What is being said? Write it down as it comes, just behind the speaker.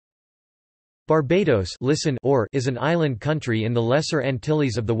Barbados is an island country in the Lesser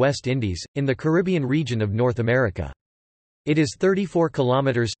Antilles of the West Indies, in the Caribbean region of North America. It is 34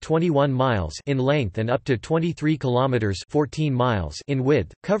 kilometers (21 miles) in length and up to 23 kilometers (14 miles) in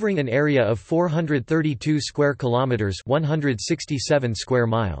width, covering an area of 432 square kilometers (167 square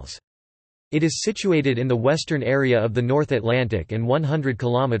miles). It is situated in the western area of the North Atlantic and 100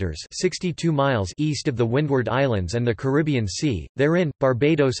 kilometers (62 miles) east of the Windward Islands and the Caribbean Sea. Therein,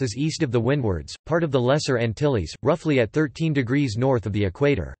 Barbados is east of the Windwards, part of the Lesser Antilles, roughly at 13 degrees north of the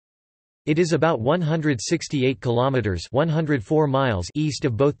equator. It is about 168 kilometers (104 miles) east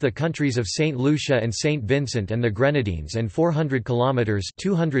of both the countries of St. Lucia and St. Vincent and the Grenadines and 400 kilometers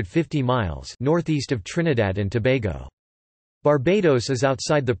 (250 miles) northeast of Trinidad and Tobago. Barbados is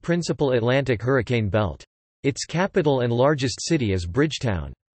outside the principal Atlantic hurricane belt. Its capital and largest city is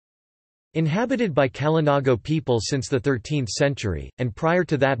Bridgetown. Inhabited by Kalinago people since the 13th century, and prior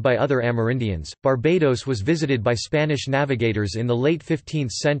to that by other Amerindians, Barbados was visited by Spanish navigators in the late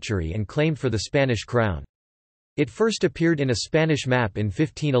 15th century and claimed for the Spanish crown. It first appeared in a Spanish map in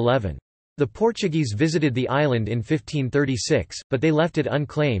 1511. The Portuguese visited the island in 1536, but they left it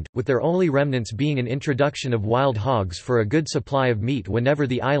unclaimed, with their only remnants being an introduction of wild hogs for a good supply of meat whenever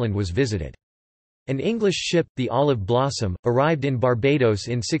the island was visited. An English ship, the Olive Blossom, arrived in Barbados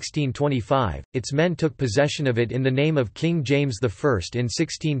in 1625. Its men took possession of it in the name of King James I in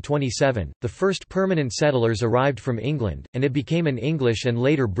 1627. The first permanent settlers arrived from England, and it became an English and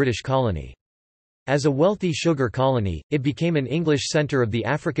later British colony. As a wealthy sugar colony, it became an English centre of the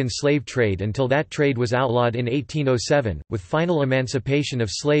African slave trade until that trade was outlawed in 1807, with final emancipation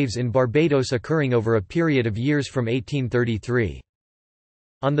of slaves in Barbados occurring over a period of years from 1833.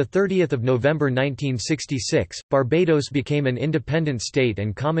 On 30 November 1966, Barbados became an independent state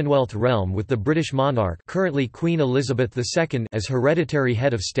and Commonwealth realm with the British monarch, currently Queen Elizabeth II, as hereditary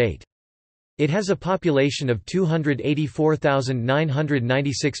head of state. It has a population of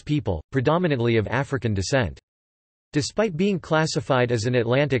 284,996 people, predominantly of African descent. Despite being classified as an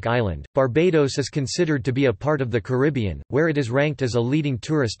Atlantic island, Barbados is considered to be a part of the Caribbean, where it is ranked as a leading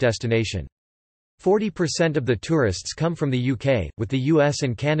tourist destination. 40% of the tourists come from the UK, with the US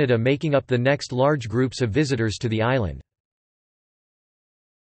and Canada making up the next large groups of visitors to the island.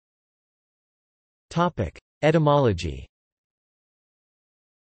 Etymology.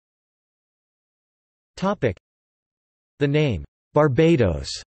 The name, Barbados,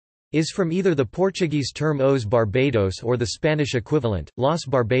 is from either the Portuguese term Os Barbados or the Spanish equivalent, Los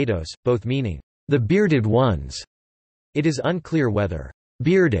Barbados, both meaning, the bearded ones. It is unclear whether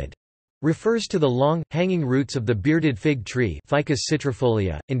bearded refers to the long, hanging roots of the bearded fig tree Ficus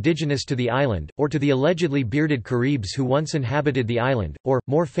citrifolia, indigenous to the island, or to the allegedly bearded Caribs who once inhabited the island, or,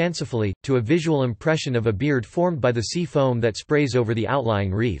 more fancifully, to a visual impression of a beard formed by the sea foam that sprays over the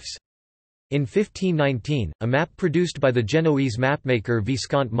outlying reefs. In 1519, a map produced by the Genoese mapmaker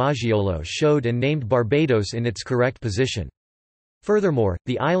Visconte Maggiolo showed and named Barbados in its correct position. Furthermore,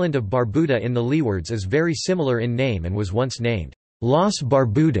 the island of Barbuda in the Leewards is very similar in name and was once named Las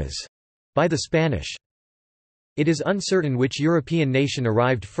Barbudas by the Spanish. It is uncertain which European nation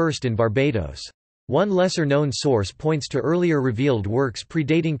arrived first in Barbados. One lesser-known source points to earlier revealed works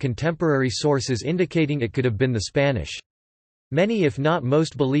predating contemporary sources indicating it could have been the Spanish. Many if not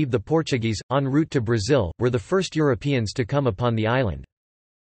most believe the Portuguese, en route to Brazil, were the first Europeans to come upon the island.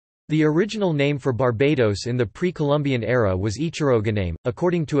 The original name for Barbados in the pre-Columbian era was Ichiroganame,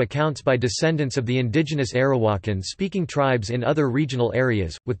 according to accounts by descendants of the indigenous Arawakan-speaking tribes in other regional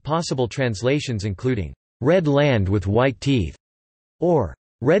areas, with possible translations including, "Red Land with White Teeth", or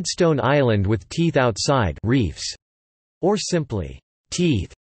 "Redstone Island with Teeth Outside reefs", or simply,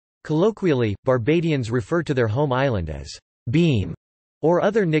 "Teeth". Colloquially, Barbadians refer to their home island as Beam, or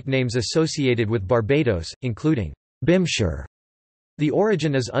other nicknames associated with Barbados, including Bimshire. The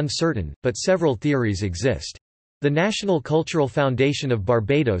origin is uncertain, but several theories exist. The National Cultural Foundation of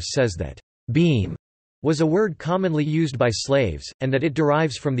Barbados says that Beam was a word commonly used by slaves, and that it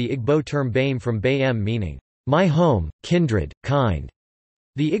derives from the Igbo term Baim from Bayem meaning, my home, kindred, kind.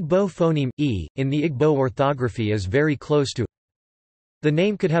 The Igbo phoneme, e, in the Igbo orthography is very close to. The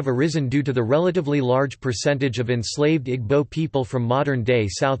name could have arisen due to the relatively large percentage of enslaved Igbo people from modern-day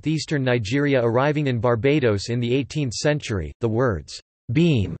southeastern Nigeria arriving in Barbados in the 18th century. The words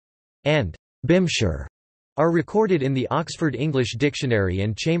beam and Bimshire are recorded in the Oxford English Dictionary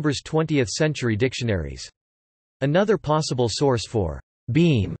and Chambers' 20th-century dictionaries. Another possible source for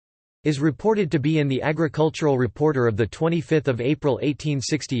beam is reported to be in the Agricultural Reporter of 25 April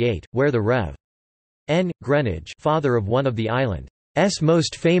 1868, where the Rev. N. Greenwich, father of one of the island's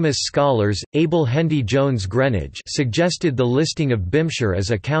most famous scholars, Abel Hendy Jones Greenwich, suggested the listing of Bimshire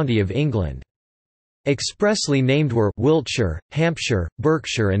as a county of England. expressly named were Wiltshire, Hampshire,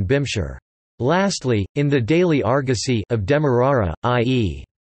 Berkshire and Bimshire. Lastly, in the Daily Argosy of Demerara, i.e.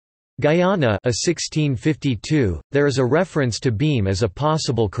 Guyana, a 1652, there is a reference to Beam as a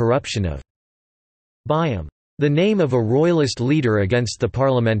possible corruption of Byam, the name of a royalist leader against the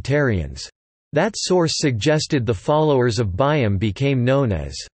parliamentarians. That source suggested the followers of Byam became known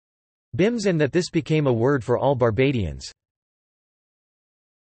as Bims and that this became a word for all Barbadians.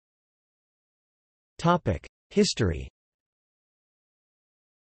 History.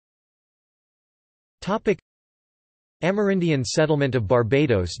 Amerindian settlement of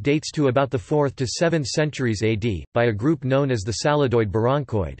Barbados dates to about the 4th to 7th centuries AD, by a group known as the Saladoid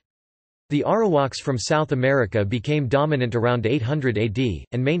Baroncoid. The Arawaks from South America became dominant around 800 AD,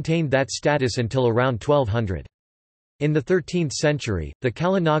 and maintained that status until around 1200. In the 13th century, the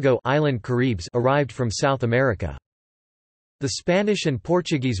Kalinago island Caribs arrived from South America. The Spanish and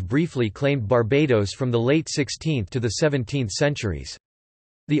Portuguese briefly claimed Barbados from the late 16th to the 17th centuries.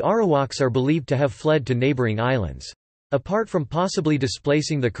 The Arawaks are believed to have fled to neighboring islands. Apart from possibly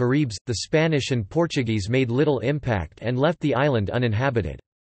displacing the Caribs, the Spanish and Portuguese made little impact and left the island uninhabited.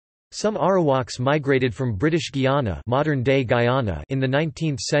 Some Arawaks migrated from British Guiana, modern-day Guyana, in the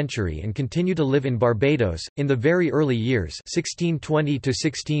 19th century and continue to live in Barbados. In the very early years, 1620 to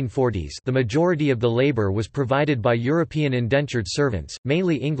 1640s, the majority of the labor was provided by European indentured servants,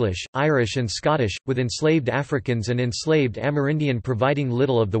 mainly English, Irish and Scottish, with enslaved Africans and enslaved Amerindian providing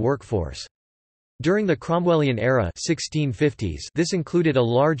little of the workforce. During the Cromwellian era 1650s, this included a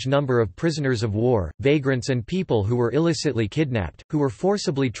large number of prisoners of war, vagrants and people who were illicitly kidnapped, who were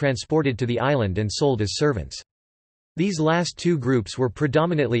forcibly transported to the island and sold as servants. These last two groups were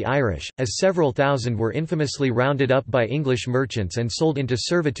predominantly Irish, as several thousand were infamously rounded up by English merchants and sold into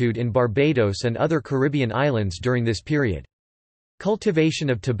servitude in Barbados and other Caribbean islands during this period.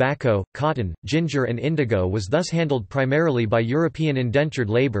 Cultivation of tobacco, cotton, ginger and indigo was thus handled primarily by European indentured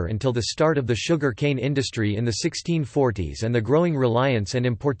labor until the start of the sugar cane industry in the 1640s and the growing reliance and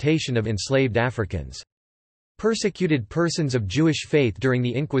importation of enslaved Africans. Persecuted persons of Jewish faith during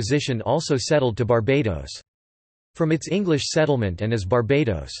the Inquisition also settled to Barbados. From its English settlement and as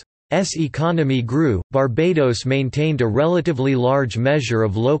Barbados' economy grew, Barbados maintained a relatively large measure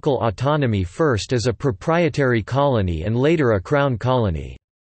of local autonomy, first as a proprietary colony and later a crown colony.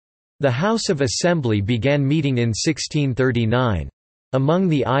 The House of Assembly began meeting in 1639. Among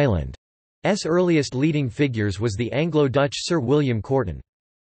the island's earliest leading figures was the Anglo-Dutch Sir William Corton.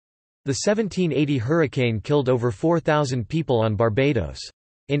 The 1780 hurricane killed over 4,000 people on Barbados.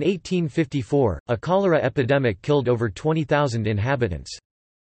 In 1854, a cholera epidemic killed over 20,000 inhabitants.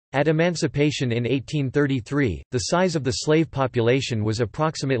 At emancipation in 1833, the size of the slave population was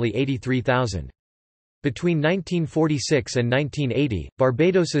approximately 83,000. Between 1946 and 1980,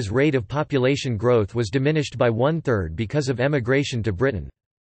 Barbados's rate of population growth was diminished by one-third because of emigration to Britain.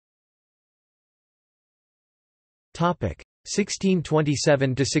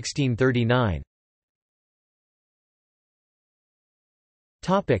 1627 to 1639.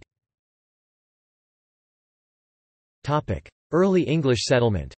 Early English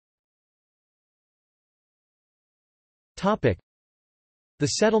settlement. The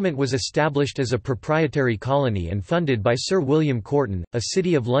settlement was established as a proprietary colony and funded by Sir William Corton, a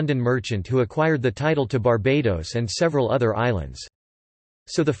City of London merchant who acquired the title to Barbados and several other islands.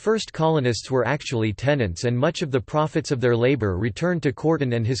 So the first colonists were actually tenants, and much of the profits of their labour returned to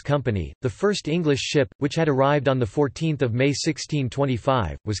Corton and his company. The first English ship, which had arrived on 14 May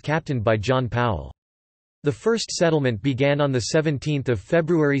 1625, was captained by John Powell. The first settlement began on 17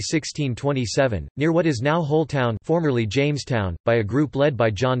 February 1627, near what is now Holetown, formerly Jamestown, by a group led by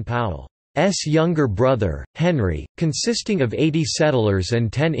John Powell's younger brother, Henry, consisting of 80 settlers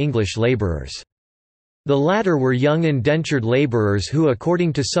and 10 English labourers. The latter were young indentured labourers who,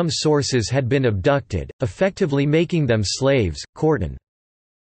 according to some sources, had been abducted, effectively making them slaves. Corton's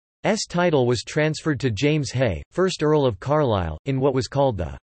title was transferred to James Hay, 1st Earl of Carlisle, in what was called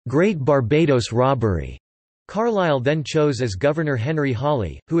the Great Barbados Robbery. Carlisle then chose as governor Henry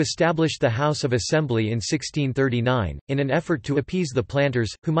Hawley, who established the House of Assembly in 1639, in an effort to appease the planters,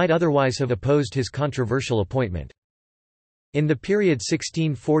 who might otherwise have opposed his controversial appointment. In the period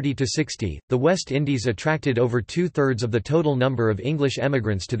 1640–60, the West Indies attracted over two-thirds of the total number of English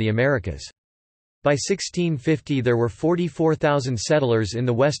emigrants to the Americas. By 1650 there were 44,000 settlers in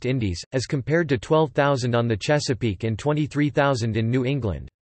the West Indies, as compared to 12,000 on the Chesapeake and 23,000 in New England.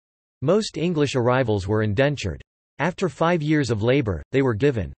 Most English arrivals were indentured. After 5 years of labour, they were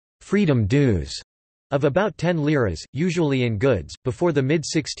given «freedom dues» of about 10 liras, usually in goods. Before the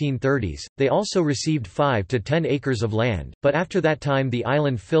mid-1630s, they also received 5 to 10 acres of land, but after that time the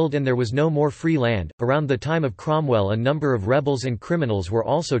island filled and there was no more free land. Around the time of Cromwell, a number of rebels and criminals were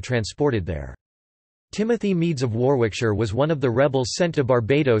also transported there. Timothy Meads of Warwickshire was one of the rebels sent to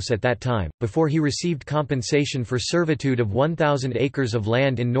Barbados at that time, before he received compensation for servitude of 1,000 acres of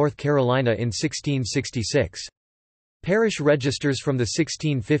land in North Carolina in 1666. Parish registers from the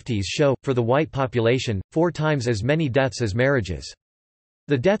 1650s show, for the white population, 4 times as many deaths as marriages.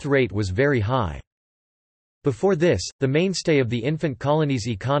 The death rate was very high. Before this, the mainstay of the infant colony's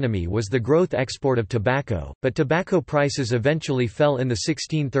economy was the growth export of tobacco, but tobacco prices eventually fell in the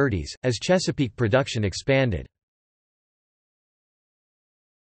 1630s, as Chesapeake production expanded.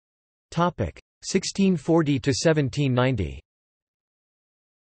 1640 to 1790.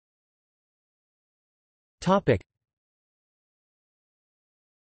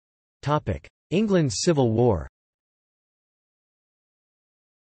 England's Civil War.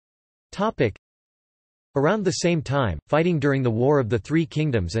 Around the same time, fighting during the War of the Three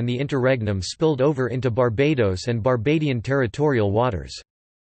Kingdoms and the Interregnum spilled over into Barbados and Barbadian territorial waters.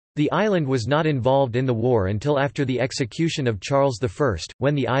 The island was not involved in the war until after the execution of Charles I,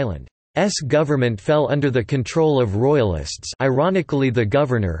 when the island's government fell under the control of royalists, ironically the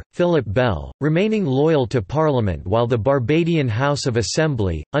governor, Philip Bell, remaining loyal to Parliament, while the Barbadian House of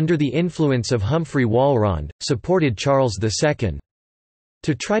Assembly, under the influence of Humphrey Walrond, supported Charles II.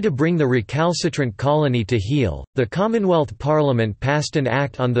 To try to bring the recalcitrant colony to heel, the Commonwealth Parliament passed an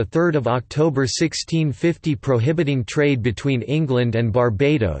Act on 3 October 1650 prohibiting trade between England and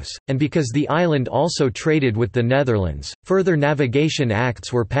Barbados, and because the island also traded with the Netherlands, further navigation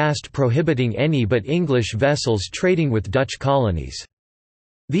acts were passed prohibiting any but English vessels trading with Dutch colonies.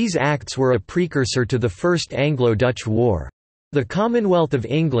 These acts were a precursor to the First Anglo-Dutch War. The Commonwealth of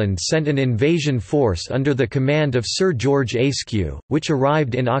England sent an invasion force under the command of Sir George Ayscue, which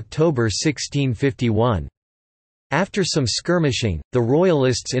arrived in October 1651. After some skirmishing, the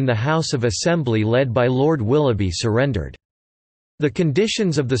Royalists in the House of Assembly led by Lord Willoughby surrendered. The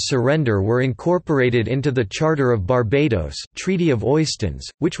conditions of the surrender were incorporated into the Charter of Barbados, Treaty of Oistins,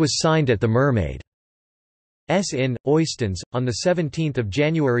 which was signed at the Mermaid's Inn, Oistins, on 17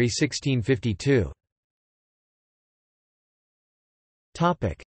 January 1652.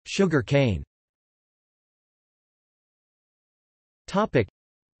 Sugar cane.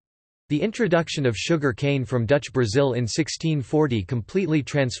 The introduction of sugar cane from Dutch Brazil in 1640 completely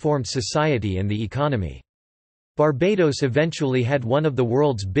transformed society and the economy. Barbados eventually had one of the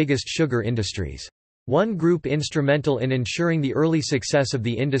world's biggest sugar industries. One group instrumental in ensuring the early success of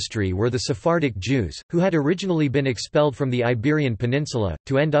the industry were the Sephardic Jews, who had originally been expelled from the Iberian Peninsula,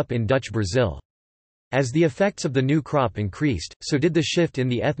 to end up in Dutch Brazil. As the effects of the new crop increased, so did the shift in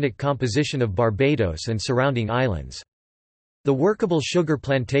the ethnic composition of Barbados and surrounding islands. The workable sugar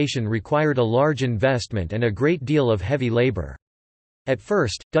plantation required a large investment and a great deal of heavy labor. At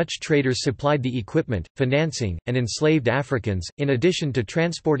first, Dutch traders supplied the equipment, financing, and enslaved Africans, in addition to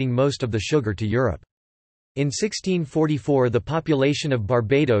transporting most of the sugar to Europe. In 1644 the population of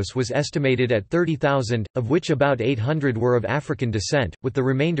Barbados was estimated at 30,000, of which about 800 were of African descent, with the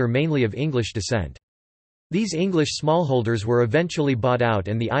remainder mainly of English descent. These English smallholders were eventually bought out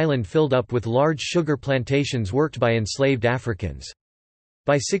and the island filled up with large sugar plantations worked by enslaved Africans.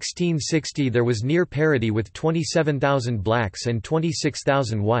 By 1660 there was near parity with 27,000 blacks and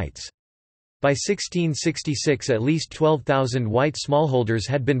 26,000 whites. By 1666 at least 12,000 white smallholders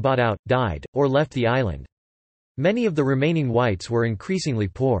had been bought out, died, or left the island. Many of the remaining whites were increasingly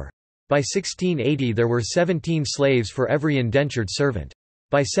poor. By 1680 there were 17 slaves for every indentured servant.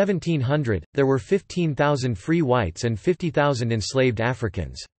 By 1700, there were 15,000 free whites and 50,000 enslaved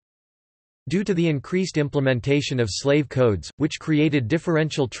Africans. Due to the increased implementation of slave codes, which created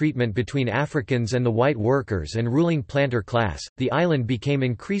differential treatment between Africans and the white workers and ruling planter class, the island became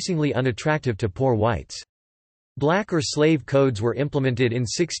increasingly unattractive to poor whites. Black or slave codes were implemented in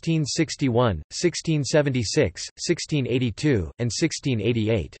 1661, 1676, 1682, and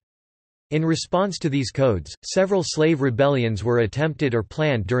 1688. In response to these codes, several slave rebellions were attempted or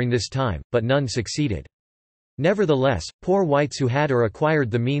planned during this time, but none succeeded. Nevertheless, poor whites who had or acquired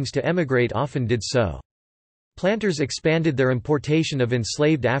the means to emigrate often did so. Planters expanded their importation of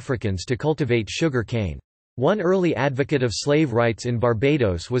enslaved Africans to cultivate sugar cane. One early advocate of slave rights in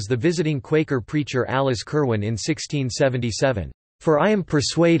Barbados was the visiting Quaker preacher Alice Kirwan in 1677. For I am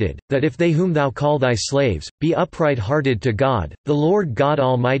persuaded, that if they whom thou call thy slaves, be upright-hearted to God, the Lord God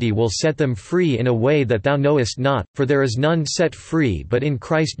Almighty will set them free in a way that thou knowest not, for there is none set free but in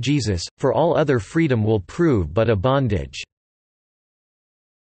Christ Jesus, for all other freedom will prove but a bondage.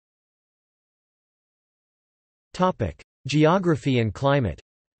 Geography and climate.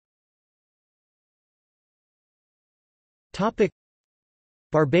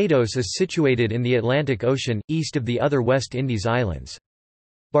 Barbados is situated in the Atlantic Ocean, east of the other West Indies islands.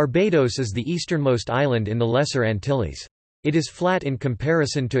 Barbados is the easternmost island in the Lesser Antilles. It is flat in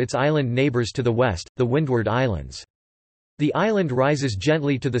comparison to its island neighbours to the west, the Windward Islands. The island rises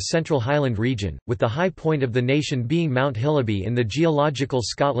gently to the Central Highland region, with the high point of the nation being Mount Hillaby in the geological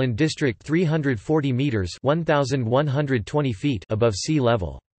Scotland district 340 metres (1,120 feet) above sea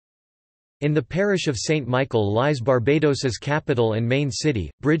level. In the parish of St. Michael lies Barbados's capital and main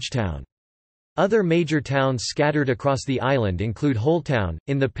city, Bridgetown. Other major towns scattered across the island include Holetown,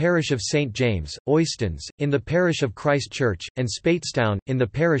 in the parish of St. James, Oistins, in the parish of Christ Church, and Speightstown, in the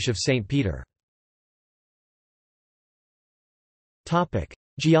parish of St. Peter.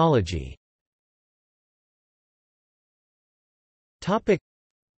 Geology.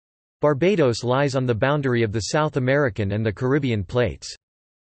 Barbados lies on the boundary of the South American and the Caribbean plates.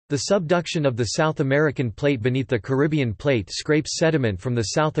 The subduction of the South American plate beneath the Caribbean plate scrapes sediment from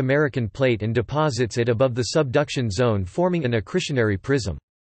the South American plate and deposits it above the subduction zone, forming an accretionary prism.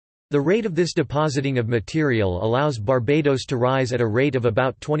 The rate of this depositing of material allows Barbados to rise at a rate of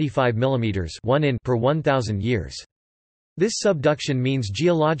about 25 mm (1 in) per 1,000 years. This subduction means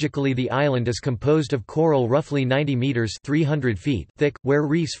geologically the island is composed of coral roughly 90 meters (300 feet) thick, where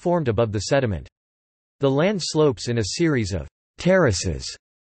reefs formed above the sediment. The land slopes in a series of terraces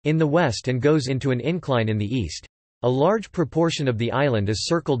in the west and goes into an incline in the east. A large proportion of the island is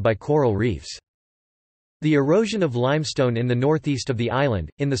circled by coral reefs. The erosion of limestone in the northeast of the island,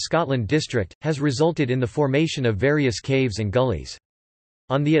 in the Scotland district, has resulted in the formation of various caves and gullies.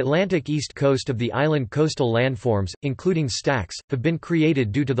 On the Atlantic east coast of the island, coastal landforms, including stacks, have been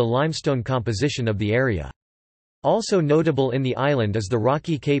created due to the limestone composition of the area. Also notable in the island is the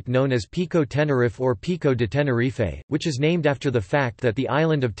rocky cape known as Pico Tenerife or Pico de Tenerife, which is named after the fact that the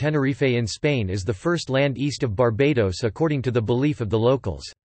island of Tenerife in Spain is the first land east of Barbados according to the belief of the locals.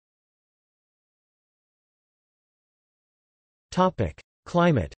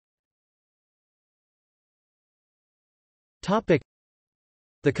 Climate.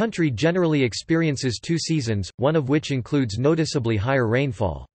 The country generally experiences two seasons, one of which includes noticeably higher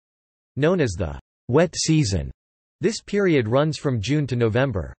rainfall. Known as the wet season, this period runs from June to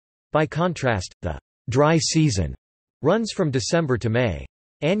November. By contrast, the dry season runs from December to May.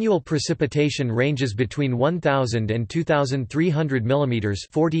 Annual precipitation ranges between 1,000 and 2,300 mm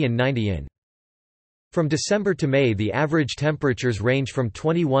 40 and 90 in. From December to May the average temperatures range from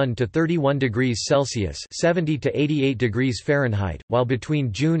 21 to 31 degrees Celsius 70 to 88 degrees Fahrenheit, while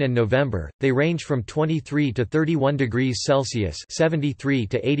between June and November, they range from 23 to 31 degrees Celsius 73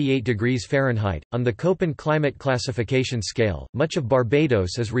 to 88 degrees Fahrenheit. On the Köppen climate classification scale, much of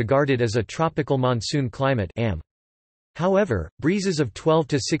Barbados is regarded as a tropical monsoon climate (AM). However, breezes of 12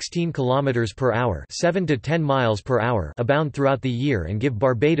 to 16 km per hour, 7 to 10 miles per hour abound throughout the year and give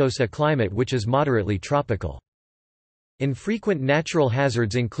Barbados a climate which is moderately tropical. Infrequent natural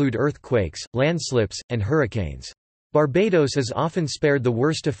hazards include earthquakes, landslips, and hurricanes. Barbados is often spared the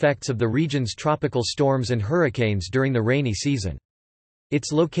worst effects of the region's tropical storms and hurricanes during the rainy season.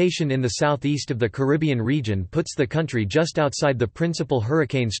 Its location in the southeast of the Caribbean region puts the country just outside the principal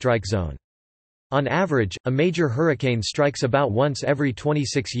hurricane strike zone. On average, a major hurricane strikes about once every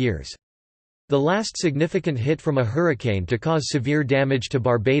 26 years. The last significant hit from a hurricane to cause severe damage to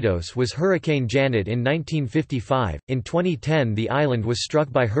Barbados was Hurricane Janet in 1955. In 2010, the island was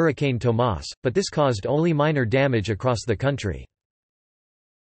struck by Hurricane Tomas, but this caused only minor damage across the country.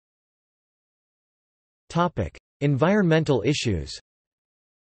 Topic: Environmental issues.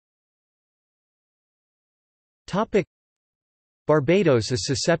 Topic: Barbados is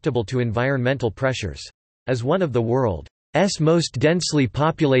susceptible to environmental pressures. As one of the world's most densely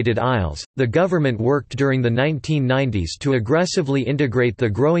populated isles, the government worked during the 1990s to aggressively integrate the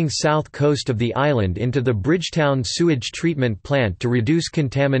growing south coast of the island into the Bridgetown sewage treatment plant to reduce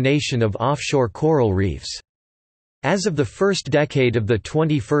contamination of offshore coral reefs. As of the first decade of the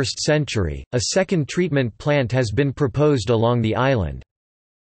 21st century, a second treatment plant has been proposed along the island's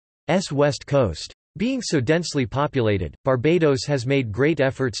west coast. Being so densely populated, Barbados has made great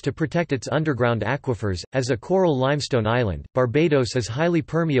efforts to protect its underground aquifers. As a coral limestone island, Barbados is highly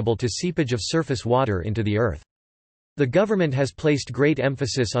permeable to seepage of surface water into the earth. The government has placed great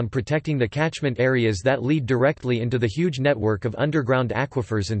emphasis on protecting the catchment areas that lead directly into the huge network of underground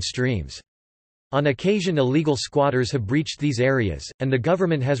aquifers and streams. On occasion illegal squatters have breached these areas, and the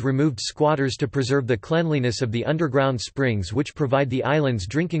government has removed squatters to preserve the cleanliness of the underground springs which provide the island's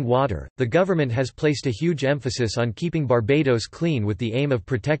drinking water. The government has placed a huge emphasis on keeping Barbados clean with the aim of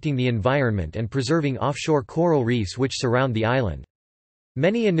protecting the environment and preserving offshore coral reefs which surround the island.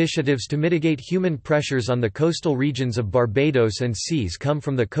 Many initiatives to mitigate human pressures on the coastal regions of Barbados and seas come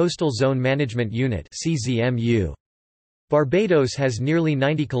from the Coastal Zone Management Unit (CZMU). Barbados has nearly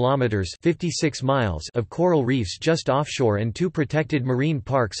 90 kilometers (56 miles) of coral reefs just offshore, and 2 protected marine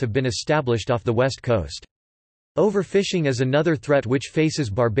parks have been established off the west coast. Overfishing is another threat which faces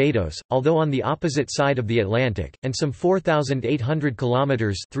Barbados, although on the opposite side of the Atlantic, and some 4,800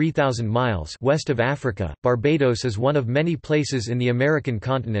 kilometers (3,000 miles) west of Africa. Barbados is one of many places in the American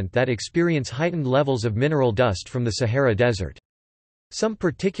continent that experience heightened levels of mineral dust from the Sahara Desert. Some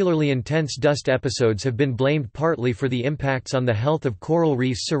particularly intense dust episodes have been blamed partly for the impacts on the health of coral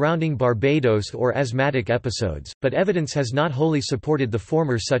reefs surrounding Barbados or asthmatic episodes, but evidence has not wholly supported the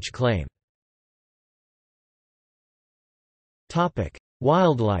former such claim.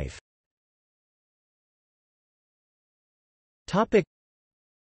 Wildlife.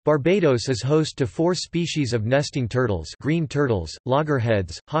 Barbados is host to 4 species of nesting turtles: green turtles,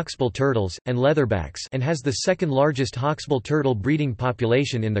 loggerheads, hawksbill turtles, and leatherbacks, and has the second largest hawksbill turtle breeding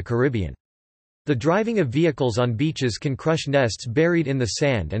population in the Caribbean. The driving of vehicles on beaches can crush nests buried in the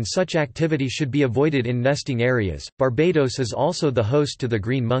sand, and such activity should be avoided in nesting areas. Barbados is also the host to the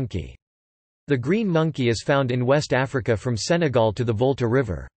green monkey. The green monkey is found in West Africa from Senegal to the Volta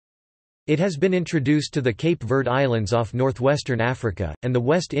River. It has been introduced to the Cape Verde Islands off northwestern Africa, and the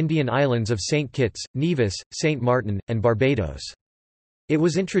West Indian islands of St. Kitts, Nevis, St. Martin, and Barbados. It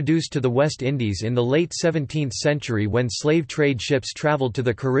was introduced to the West Indies in the late 17th century when slave trade ships traveled to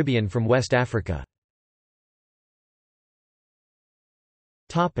the Caribbean from West Africa.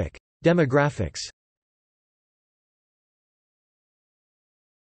 Demographics.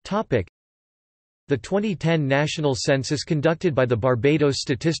 The 2010 national census conducted by the Barbados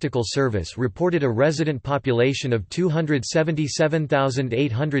Statistical Service reported a resident population of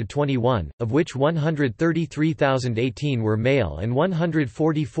 277,821, of which 133,018 were male and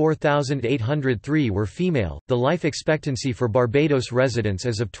 144,803 were female. The life expectancy for Barbados residents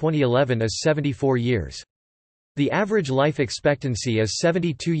as of 2011 is 74 years. The average life expectancy is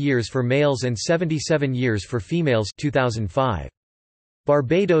 72 years for males and 77 years for females. 2005.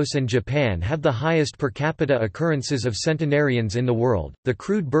 Barbados and Japan have the highest per capita occurrences of centenarians in the world. The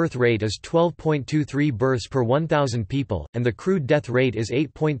crude birth rate is 12.23 births per 1,000 people, and the crude death rate is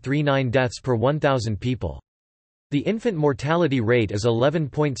 8.39 deaths per 1,000 people. The infant mortality rate is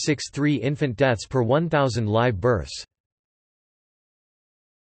 11.63 infant deaths per 1,000 live births.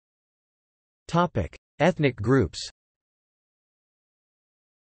 Topic: Ethnic groups.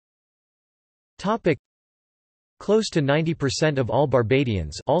 Topic: Close to 90% of all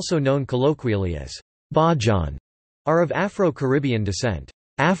Barbadians, also known colloquially as Bajan, are of Afro-Caribbean descent,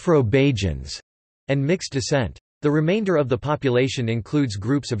 Afro-Bajans, and mixed descent. The remainder of the population includes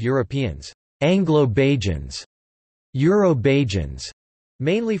groups of Europeans, Anglo-Bajans, Euro-Bajans,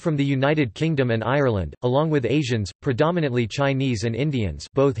 mainly from the United Kingdom and Ireland, along with Asians, predominantly Chinese and Indians,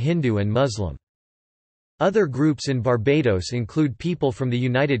 both Hindu and Muslim. Other groups in Barbados include people from the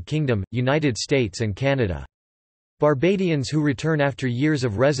United Kingdom, United States and Canada. Barbadians who return after years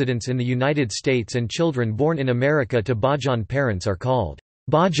of residence in the United States and children born in America to Bajan parents are called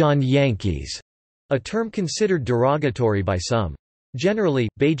Bajan Yankees, a term considered derogatory by some. Generally,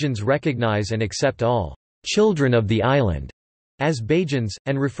 Bajans recognize and accept all children of the island as Bajans,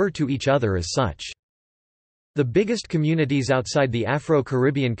 and refer to each other as such. The biggest communities outside the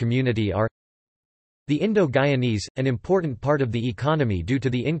Afro-Caribbean community are the Indo-Guyanese, an important part of the economy due to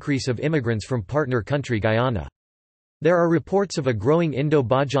the increase of immigrants from partner country Guyana. There are reports of a growing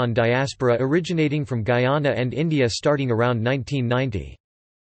Indo-Bajan diaspora originating from Guyana and India starting around 1990.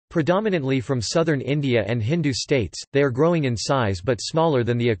 Predominantly from southern India and Hindu states, they are growing in size but smaller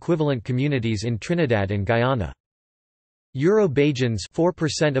than the equivalent communities in Trinidad and Guyana. Euro-Bajans,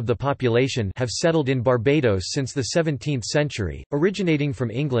 4% of the population, have settled in Barbados since the 17th century, originating from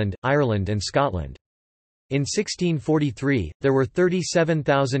England, Ireland and Scotland. In 1643, there were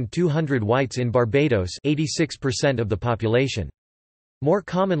 37,200 whites in Barbados, 86% of the population. More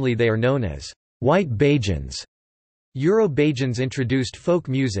commonly they are known as white Bajans. Euro-Bajans introduced folk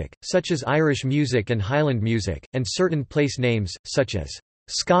music, such as Irish music and Highland music, and certain place names, such as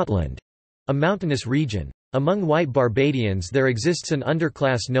Scotland, a mountainous region. Among white Barbadians there exists an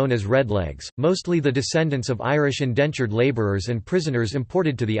underclass known as redlegs, mostly the descendants of Irish indentured labourers and prisoners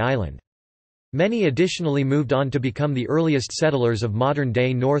imported to the island. Many additionally moved on to become the earliest settlers of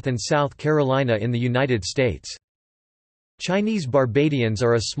modern-day North and South Carolina in the United States. Chinese Barbadians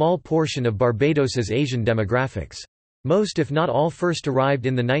are a small portion of Barbados's Asian demographics. Most if not all first arrived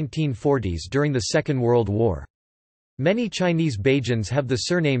in the 1940s during the Second World War. Many Chinese Bajans have the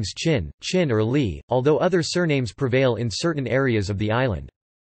surnames Chin, Chin or Li, although other surnames prevail in certain areas of the island.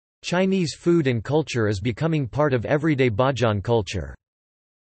 Chinese food and culture is becoming part of everyday Bajan culture.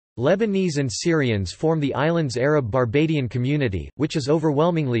 Lebanese and Syrians form the island's Arab Barbadian community, which is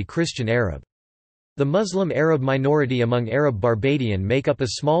overwhelmingly Christian Arab. The Muslim Arab minority among Arab Barbadian make up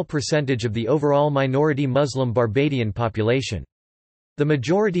a small percentage of the overall minority Muslim Barbadian population. The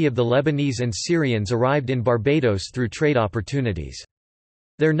majority of the Lebanese and Syrians arrived in Barbados through trade opportunities.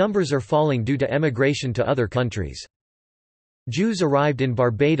 Their numbers are falling due to emigration to other countries. Jews arrived in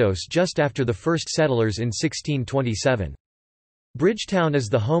Barbados just after the first settlers in 1627. Bridgetown is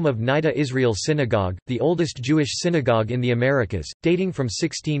the home of Nida Israel Synagogue, the oldest Jewish synagogue in the Americas, dating from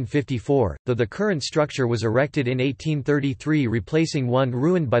 1654, though the current structure was erected in 1833 replacing one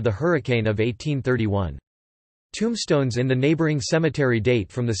ruined by the hurricane of 1831. Tombstones in the neighboring cemetery date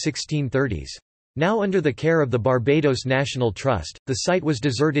from the 1630s. Now under the care of the Barbados National Trust, the site was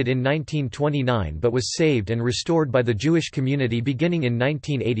deserted in 1929 but was saved and restored by the Jewish community beginning in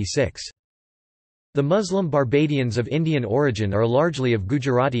 1986. The Muslim Barbadians of Indian origin are largely of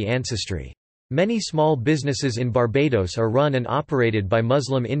Gujarati ancestry. Many small businesses in Barbados are run and operated by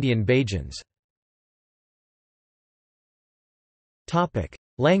Muslim Indian Bajans.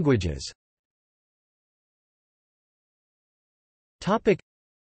 Languages.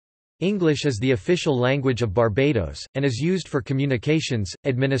 English is the official language of Barbados, and is used for communications,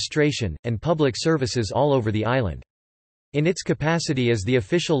 administration, and public services all over the island. In its capacity as the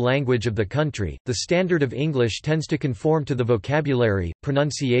official language of the country, the standard of English tends to conform to the vocabulary,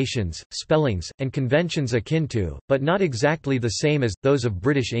 pronunciations, spellings, and conventions akin to, but not exactly the same as, those of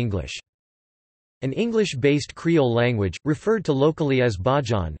British English. An English-based Creole language, referred to locally as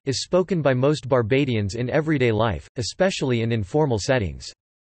Bajan, is spoken by most Barbadians in everyday life, especially in informal settings.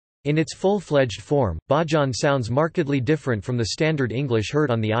 In its full-fledged form, Bajan sounds markedly different from the standard English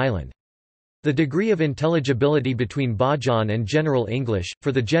heard on the island. The degree of intelligibility between Bajan and General English,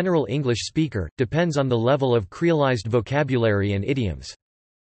 for the General English speaker, depends on the level of creolized vocabulary and idioms.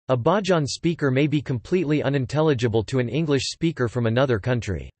 A Bajan speaker may be completely unintelligible to an English speaker from another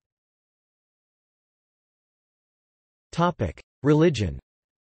country. Religion.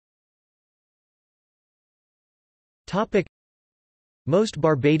 Most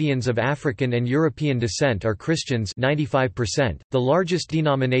Barbadians of African and European descent are Christians 95%, the largest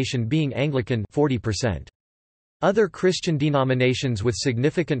denomination being Anglican 40%. Other Christian denominations with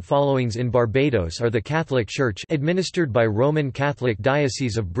significant followings in Barbados are the Catholic Church administered by Roman Catholic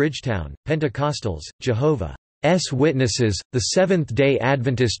Diocese of Bridgetown, Pentecostals, Jehovah's Witnesses, the Seventh-day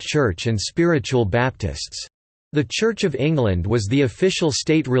Adventist Church and Spiritual Baptists. The Church of England was the official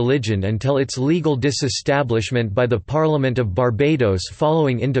state religion until its legal disestablishment by the Parliament of Barbados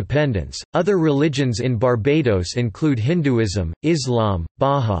following independence. Other religions in Barbados include Hinduism, Islam,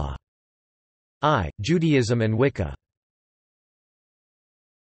 Bahá'í Judaism and Wicca.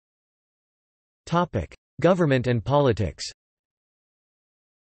 Topic: Government and politics.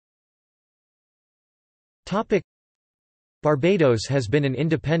 Topic: Barbados has been an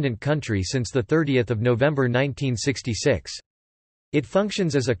independent country since 30 November 1966. It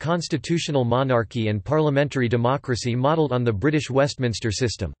functions as a constitutional monarchy and parliamentary democracy modelled on the British Westminster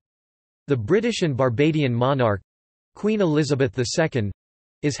system. The British and Barbadian monarch, Queen Elizabeth II,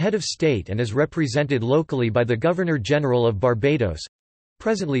 is head of state and is represented locally by the Governor-General of Barbados,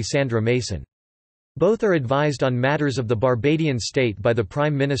 presently Sandra Mason. Both are advised on matters of the Barbadian state by the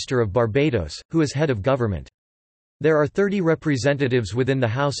Prime Minister of Barbados, who is head of government. There are 30 representatives within the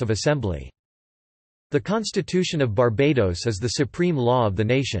House of Assembly. The Constitution of Barbados is the supreme law of the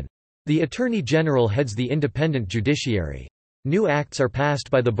nation. The Attorney General heads the independent judiciary. New acts are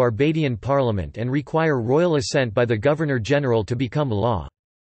passed by the Barbadian Parliament and require royal assent by the Governor-General to become law.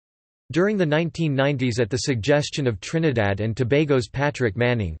 During the 1990s, at the suggestion of Trinidad and Tobago's Patrick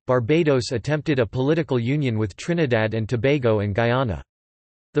Manning, Barbados attempted a political union with Trinidad and Tobago and Guyana.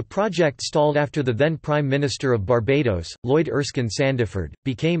 The project stalled after the then Prime Minister of Barbados, Lloyd Erskine Sandiford,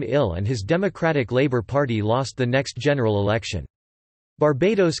 became ill and his Democratic Labour Party lost the next general election.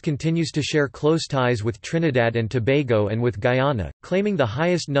 Barbados continues to share close ties with Trinidad and Tobago and with Guyana, claiming the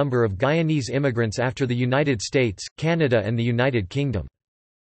highest number of Guyanese immigrants after the United States, Canada and the United Kingdom.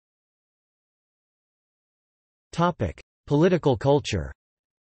 Political culture.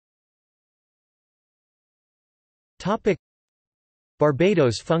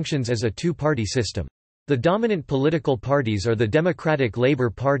 Barbados functions as a two-party system. The dominant political parties are the Democratic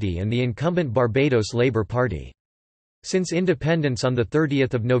Labour Party and the incumbent Barbados Labour Party. Since independence on 30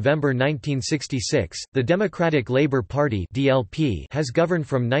 November 1966, the Democratic Labour Party (DLP) has governed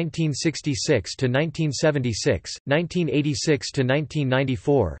from 1966 to 1976, 1986 to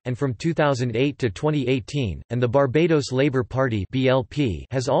 1994, and from 2008 to 2018, and the Barbados Labour Party (BLP)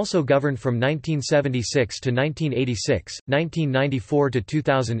 has also governed from 1976 to 1986, 1994 to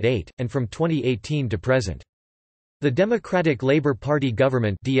 2008, and from 2018 to present. The Democratic Labour Party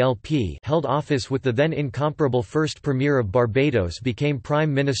government (DLP) held office with the then incomparable first Premier of Barbados became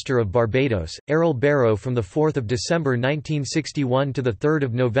Prime Minister of Barbados, Errol Barrow from 4 December 1961 to 3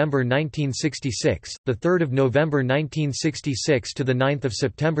 November 1966, 3 November 1966 to 9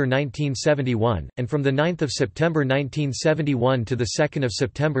 September 1971, and from 9 September 1971 to 2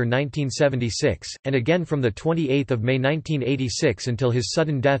 September 1976, and again from 28 May 1986 until his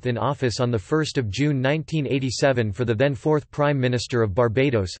sudden death in office on 1 June 1987 for the then fourth Prime Minister of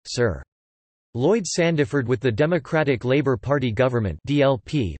Barbados, Sir Lloyd Sandiford with the Democratic Labour Party government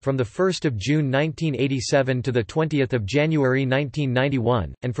 (DLP) from 1 June 1987 to 20 January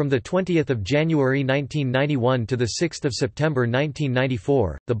 1991, and from 20 January 1991 to 6 September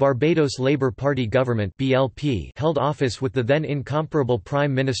 1994, the Barbados Labour Party government (BLP) held office with the then incomparable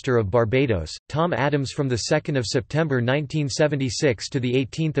Prime Minister of Barbados, Tom Adams from 2 September 1976 to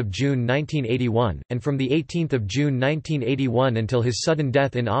 18 June 1981, and from 18 June 1981 until his sudden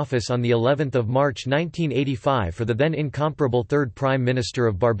death in office on the 11th of March 1985 for the then incomparable third Prime Minister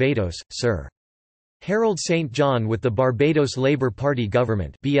of Barbados, Sir Harold St. John with the Barbados Labour Party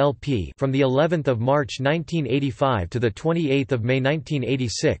government (BLP) from the 11th of March 1985 to the 28th of May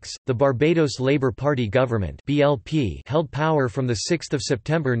 1986. The Barbados Labour Party government (BLP) held power from the 6th of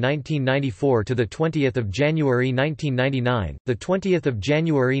September 1994 to the 20th of January 1999, the 20th of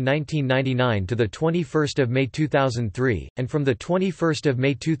January 1999 to the 21st of May 2003, and from the 21st of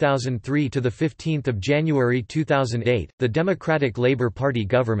May 2003 to the 15th of January 2008. The Democratic Labour Party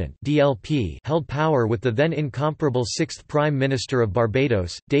government (DLP) held power with the then incomparable sixth Prime Minister of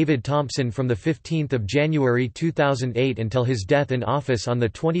Barbados, David Thompson from 15 January 2008 until his death in office on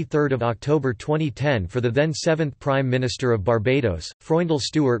 23 October 2010 for the then seventh Prime Minister of Barbados, Freundel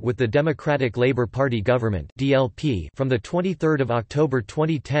Stewart with the Democratic Labour Party government (DLP) from 23 October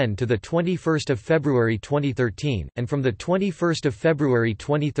 2010 to 21 February 2013, and from 21 February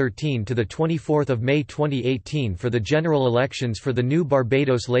 2013 to 24 May 2018 for the general elections for the new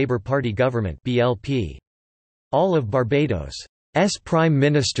Barbados Labour Party government (BLP). All of Barbados' Prime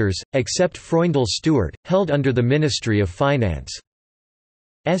Ministers, except Freundel Stewart, held under the Ministry of Finance's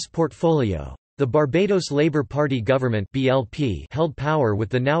portfolio. The Barbados Labour Party government (BLP) held power with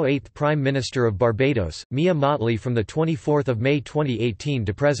the now eighth Prime Minister of Barbados, Mia Mottley from 24 May 2018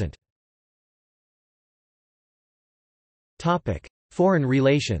 to present. Foreign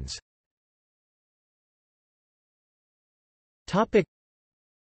relations.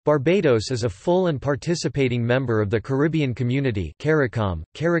 Barbados is a full and participating member of the Caribbean Community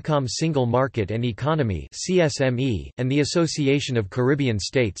CARICOM Single Market and Economy (CSME), and the Association of Caribbean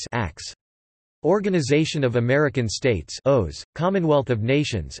States (ACS). Organization of American States (OAS), Commonwealth of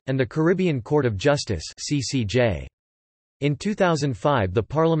Nations, and the Caribbean Court of Justice (CCJ). In 2005 the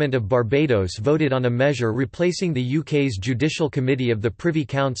Parliament of Barbados voted on a measure replacing the UK's Judicial Committee of the Privy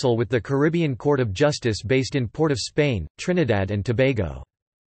Council with the Caribbean Court of Justice based in Port of Spain, Trinidad and Tobago.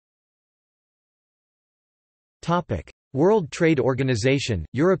 World Trade Organization,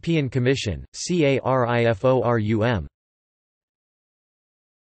 European Commission, CARIFORUM.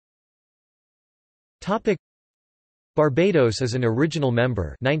 Barbados is an original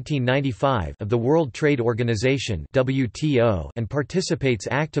member 1995 of the World Trade Organization (WTO) and participates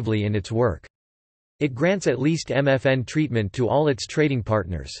actively in its work. It grants at least MFN treatment to all its trading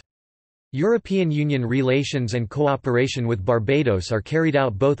partners. European Union relations and cooperation with Barbados are carried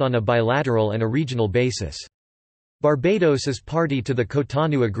out both on a bilateral and a regional basis. Barbados is party to the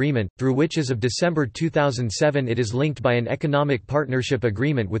Cotonou Agreement, through which as of December 2007 it is linked by an economic partnership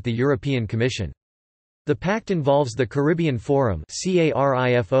agreement with the European Commission. The pact involves the Caribbean Forum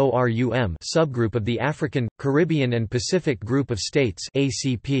subgroup of the African, Caribbean and Pacific Group of States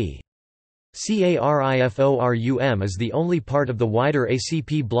ACP. CARIFORUM is the only part of the wider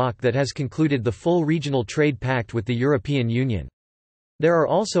ACP bloc that has concluded the full regional trade pact with the European Union. There are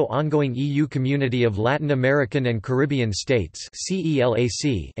also ongoing EU Community of Latin American and Caribbean States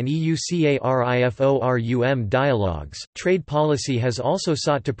and EU CARIFORUM dialogues. Trade policy has also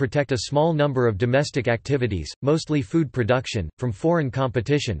sought to protect a small number of domestic activities, mostly food production, from foreign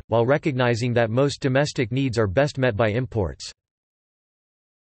competition, while recognizing that most domestic needs are best met by imports.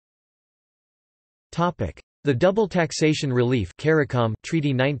 The Double Taxation Relief CARICOM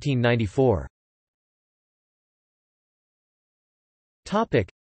Treaty 1994.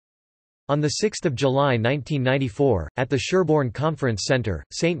 On 6 July 1994, at the Sherborne Conference Centre,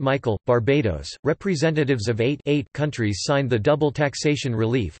 St Michael, Barbados, representatives of eight countries signed the Double Taxation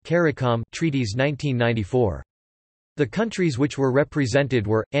Relief CARICOM Treaties 1994. The countries which were represented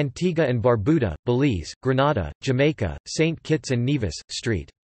were, Antigua and Barbuda, Belize, Grenada, Jamaica, St Kitts and Nevis, St.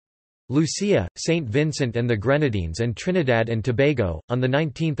 Lucia, St Vincent and the Grenadines and Trinidad and Tobago. On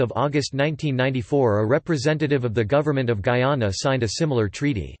 19 August 1994 a representative of the Government of Guyana signed a similar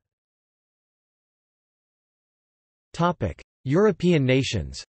treaty. European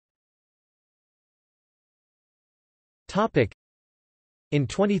nations. In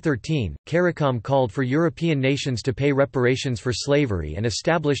 2013, CARICOM called for European nations to pay reparations for slavery and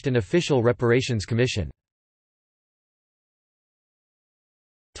established an official reparations commission.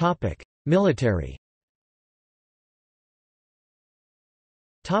 Military.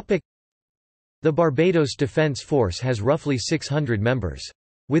 The Barbados Defence Force has roughly 600 members.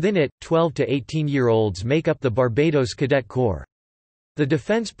 Within it, 12 to 18-year-olds make up the Barbados Cadet Corps. The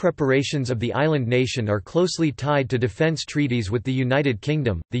defence preparations of the island nation are closely tied to defence treaties with the United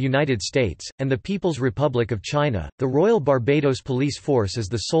Kingdom, the United States, and the People's Republic of China. The Royal Barbados Police Force is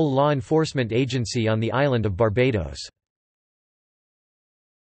the sole law enforcement agency on the island of Barbados.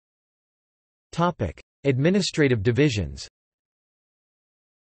 Administrative divisions.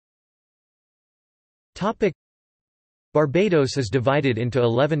 Barbados is divided into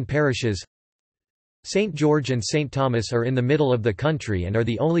 11 parishes. St. George and St. Thomas are in the middle of the country and are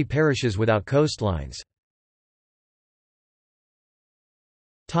the only parishes without coastlines.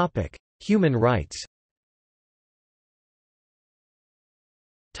 Human rights.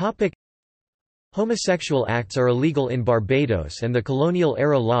 Homosexual acts are illegal in Barbados and the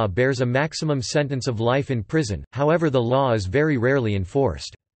colonial-era law bears a maximum sentence of life in prison, however the law is very rarely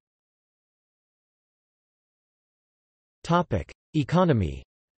enforced. Economy.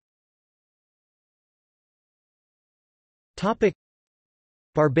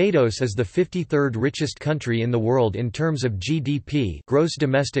 Barbados is the 53rd richest country in the world in terms of GDP, gross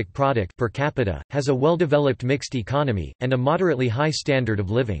domestic product per capita, has a well-developed mixed economy, and a moderately high standard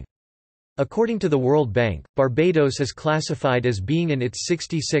of living. According to the World Bank, Barbados is classified as being in its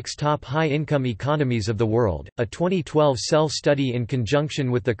 66 top high-income economies of the world. A 2012 self-study in conjunction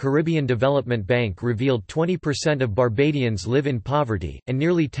with the Caribbean Development Bank revealed 20% of Barbadians live in poverty, and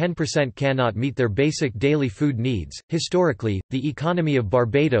nearly 10% cannot meet their basic daily food needs. Historically, the economy of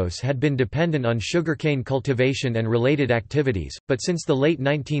Barbados had been dependent on sugarcane cultivation and related activities, but since the late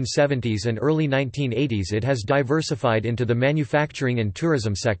 1970s and early 1980s it has diversified into the manufacturing and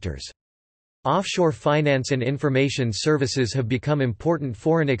tourism sectors. Offshore finance and information services have become important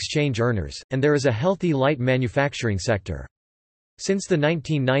foreign exchange earners, and there is a healthy light manufacturing sector. Since the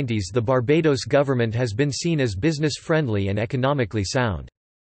 1990s the Barbados government has been seen as business-friendly and economically sound.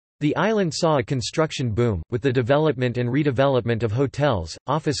 The island saw a construction boom, with the development and redevelopment of hotels,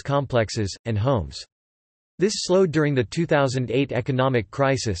 office complexes, and homes. This slowed during the 2008 economic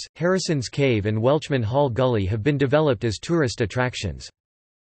crisis. Harrison's Cave and Welchman Hall Gully have been developed as tourist attractions.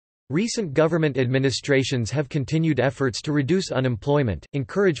 Recent government administrations have continued efforts to reduce unemployment,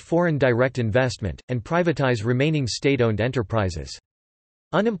 encourage foreign direct investment, and privatize remaining state-owned enterprises.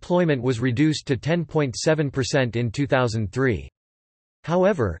 Unemployment was reduced to 10.7% in 2003.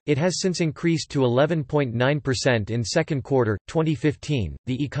 However, it has since increased to 11.9% in second quarter 2015.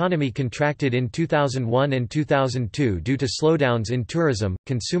 The economy contracted in 2001 and 2002 due to slowdowns in tourism,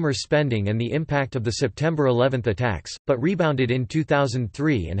 consumer spending, and the impact of the September 11 attacks, but rebounded in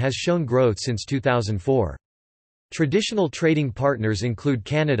 2003 and has shown growth since 2004. Traditional trading partners include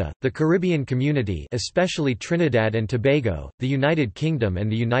Canada, the Caribbean Community, especially Trinidad and Tobago, the United Kingdom,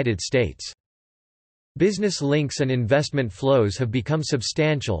 and the United States. Business links and investment flows have become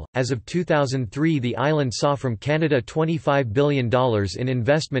substantial. As of 2003, the island saw from Canada $25 billion in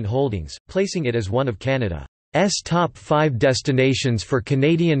investment holdings, placing it as one of Canada's top 5 destinations for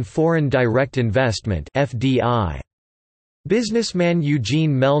Canadian foreign direct investment (FDI). Businessman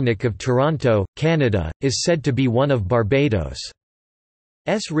Eugene Melnick of Toronto, Canada, is said to be one of Barbados'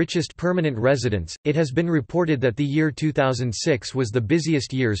 richest permanent residents. It has been reported that the year 2006 was the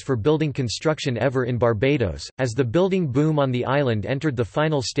busiest years for building construction ever in Barbados, as the building boom on the island entered the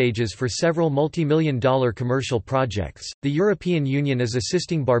final stages for several multi-million-dollar commercial projects. The European Union is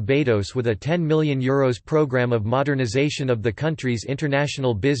assisting Barbados with a €10 million program of modernization of the country's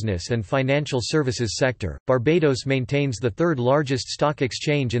international business and financial services sector. Barbados maintains the third largest stock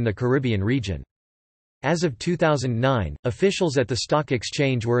exchange in the Caribbean region. As of 2009, officials at the stock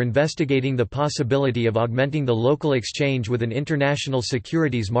exchange were investigating the possibility of augmenting the local exchange with an international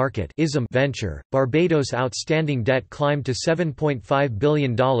securities market (ISM) venture. Barbados' outstanding debt climbed to $7.5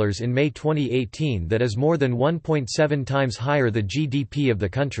 billion in May 2018, that is more than 1.7 times higher the GDP of the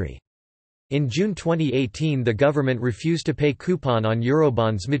country. In June 2018, the government refused to pay coupon on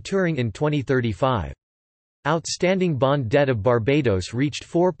Eurobonds maturing in 2035. Outstanding bond debt of Barbados reached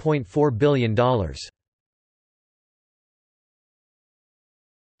 $4.4 billion.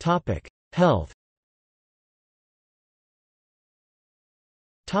 Health.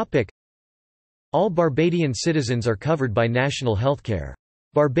 All Barbadian citizens are covered by national healthcare.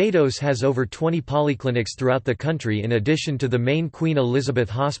 Barbados has over 20 polyclinics throughout the country in addition to the main Queen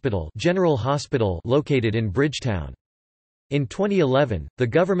Elizabeth Hospital, General Hospital located in Bridgetown. In 2011, the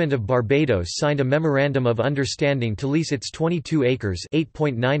government of Barbados signed a Memorandum of Understanding to lease its 22 acres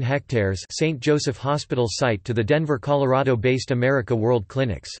 (8.9 hectares) St. Joseph Hospital site to the Denver, Colorado-based America World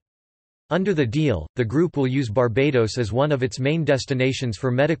Clinics. Under the deal, the group will use Barbados as one of its main destinations for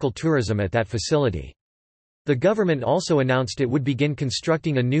medical tourism at that facility. The government also announced it would begin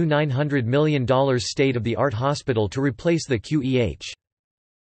constructing a new $900 million state-of-the-art hospital to replace the QEH.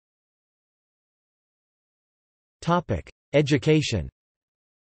 Education.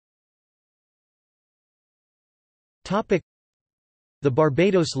 The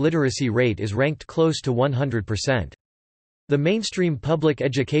Barbados literacy rate is ranked close to 100%. The mainstream public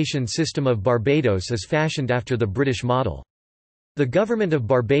education system of Barbados is fashioned after the British model. The government of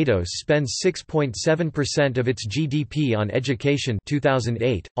Barbados spends 6.7% of its GDP on education.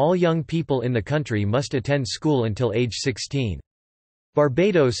 2008. All young people in the country must attend school until age 16.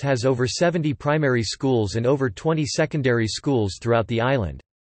 Barbados has over 70 primary schools and over 20 secondary schools throughout the island.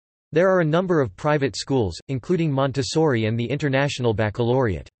 There are a number of private schools, including Montessori and the International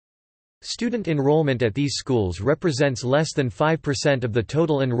Baccalaureate. Student enrollment at these schools represents less than 5% of the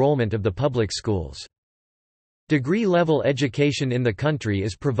total enrollment of the public schools. Degree-level education in the country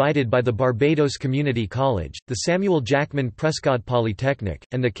is provided by the Barbados Community College, the Samuel Jackman Prescott Polytechnic,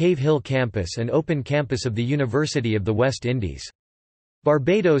 and the Cave Hill campus and open campus of the University of the West Indies.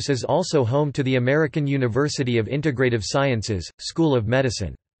 Barbados is also home to the American University of Integrative Sciences, School of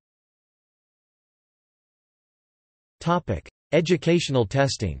Medicine. Educational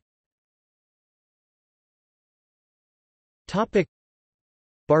testing.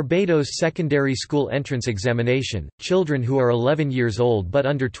 Barbados Secondary School Entrance Examination. Children who are 11 years old but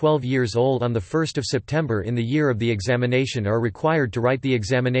under 12 years old on 1 September in the year of the examination are required to write the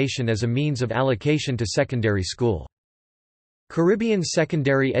examination as a means of allocation to secondary school. Caribbean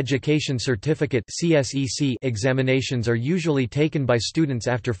Secondary Education Certificate (CSEC) examinations are usually taken by students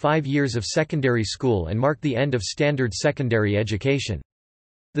after 5 years of secondary school and mark the end of standard secondary education.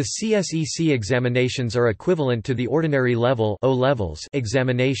 The CSEC examinations are equivalent to the ordinary level O-levels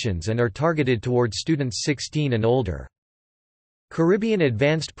examinations and are targeted toward students 16 and older. Caribbean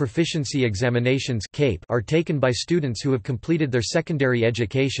Advanced Proficiency Examinations (CAPE) are taken by students who have completed their secondary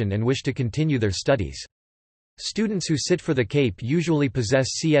education and wish to continue their studies. Students who sit for the CAPE usually possess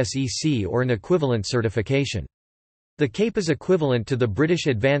CSEC or an equivalent certification. The CAPE is equivalent to the British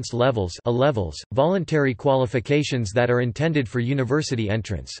Advanced Levels A-levels, voluntary qualifications that are intended for university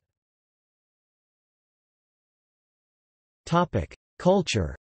entrance.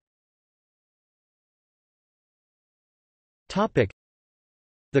 Culture.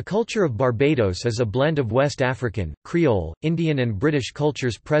 The culture of Barbados is a blend of West African, Creole, Indian and British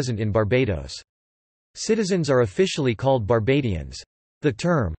cultures present in Barbados. Citizens are officially called Barbadians. The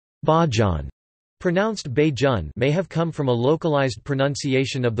term, Bajan, pronounced Bajun, may have come from a localized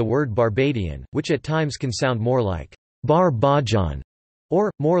pronunciation of the word Barbadian, which at times can sound more like Bar-Bajan, or,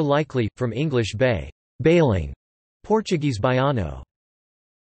 more likely, from English bay, bailing, Portuguese baiano.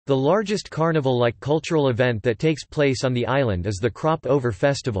 The largest carnival-like cultural event that takes place on the island is the Crop Over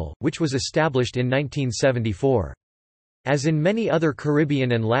Festival, which was established in 1974. As in many other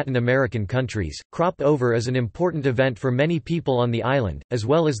Caribbean and Latin American countries, Crop Over is an important event for many people on the island, as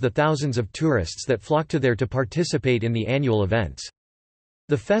well as the thousands of tourists that flock to there to participate in the annual events.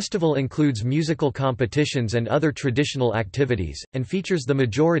 The festival includes musical competitions and other traditional activities, and features the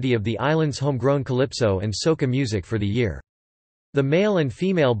majority of the island's homegrown calypso and soca music for the year. The male and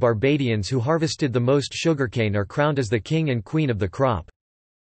female Barbadians who harvested the most sugarcane are crowned as the king and queen of the crop.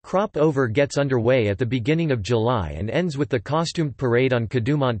 Crop Over gets underway at the beginning of July and ends with the costumed parade on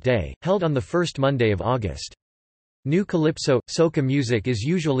Kadumont Day, held on the first Monday of August. New calypso, soca music is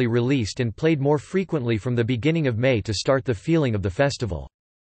usually released and played more frequently from the beginning of May to start the feeling of the festival.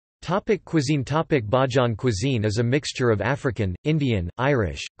 Cuisine. Bajan cuisine is a mixture of African, Indian,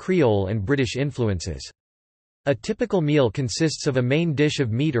 Irish, Creole and British influences. A typical meal consists of a main dish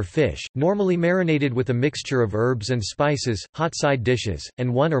of meat or fish, normally marinated with a mixture of herbs and spices, hot side dishes,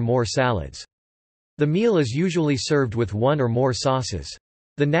 and one or more salads. The meal is usually served with one or more sauces.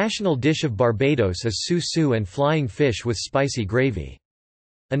 The national dish of Barbados is su-su and flying fish with spicy gravy.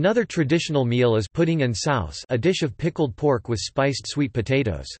 Another traditional meal is pudding and sauce, a dish of pickled pork with spiced sweet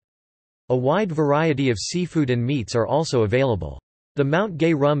potatoes. A wide variety of seafood and meats are also available. The Mount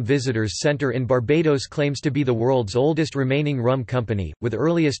Gay Rum Visitors Centre in Barbados claims to be the world's oldest remaining rum company, with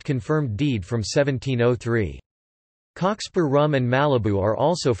earliest confirmed deed from 1703. Cockspur rum and Malibu are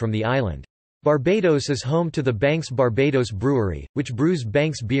also from the island. Barbados is home to the Banks Barbados Brewery, which brews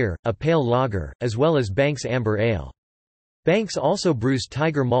Banks beer, a pale lager, as well as Banks Amber Ale. Banks also brews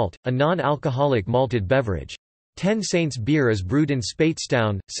Tiger Malt, a non-alcoholic malted beverage. 10 Saints beer is brewed in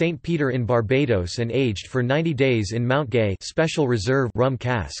Speightstown, St. Peter in Barbados and aged for 90 days in Mount Gay Special Reserve rum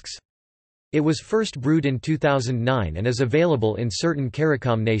casks. It was first brewed in 2009 and is available in certain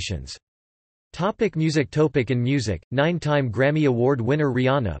CARICOM nations. Music. In music, 9-time Grammy Award winner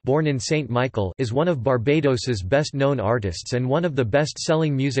Rihanna, born in St. Michael, is one of Barbados's best-known artists and one of the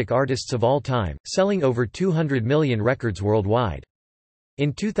best-selling music artists of all time, selling over 200 million records worldwide.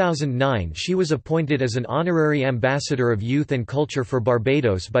 In 2009 she was appointed as an honorary ambassador of youth and culture for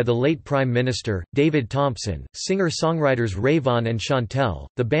Barbados by the late Prime Minister, David Thompson. Singer-songwriters Rayvon and Chantel,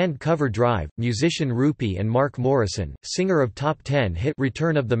 the band Cover Drive, musician Rupee and Mark Morrison, singer of Top 10 hit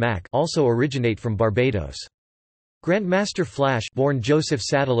Return of the Mac, also originate from Barbados. Grandmaster Flash, born Joseph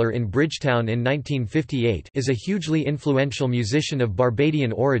Saddler in Bridgetown in 1958, is a hugely influential musician of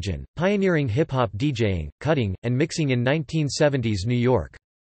Barbadian origin, pioneering hip-hop DJing, cutting, and mixing in 1970s New York.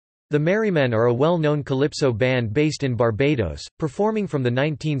 The Merrymen are a well-known calypso band based in Barbados, performing from the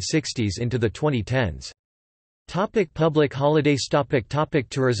 1960s into the 2010s. Public holidays.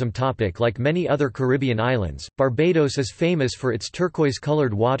 Tourism. Like many other Caribbean islands, Barbados is famous for its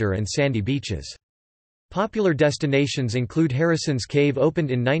turquoise-colored water and sandy beaches. Popular destinations include Harrison's Cave,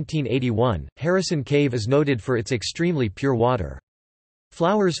 opened in 1981. Harrison Cave is noted for its extremely pure water.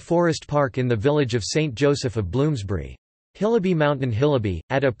 Flowers Forest Park in the village of St. Joseph of Bloomsbury. Hillaby Mountain. Hillaby,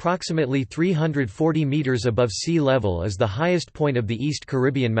 at approximately 340 meters above sea level, is the highest point of the East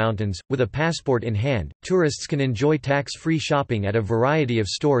Caribbean mountains. With a passport in hand, tourists can enjoy tax-free shopping at a variety of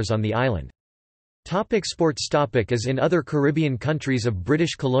stores on the island. Sports. As in other Caribbean countries of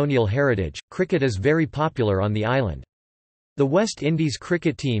British colonial heritage, cricket is very popular on the island. The West Indies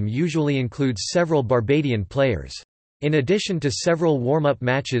cricket team usually includes several Barbadian players. In addition to several warm-up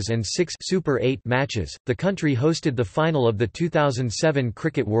matches and 6 Super 8 matches, the country hosted the final of the 2007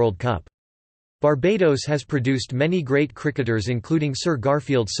 Cricket World Cup. Barbados has produced many great cricketers including Sir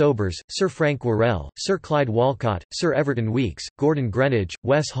Garfield Sobers, Sir Frank Worrell, Sir Clyde Walcott, Sir Everton Weekes, Gordon Greenidge,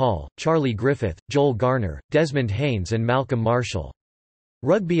 Wes Hall, Charlie Griffith, Joel Garner, Desmond Haynes and Malcolm Marshall.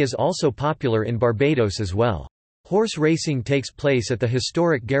 Rugby is also popular in Barbados as well. Horse racing takes place at the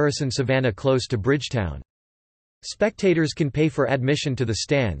historic Garrison Savannah close to Bridgetown. Spectators can pay for admission to the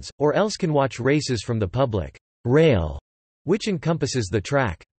stands, or else can watch races from the public rail, which encompasses the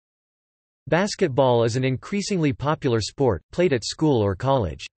track. Basketball is an increasingly popular sport, played at school or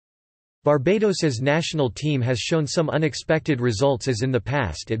college. Barbados's national team has shown some unexpected results as in the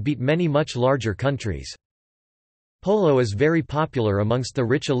past it beat many much larger countries. Polo is very popular amongst the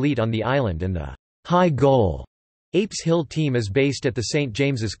rich elite on the island and the high goal Apes Hill team is based at the St.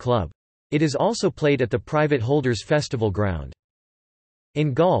 James's Club. It is also played at the private Holders Festival ground.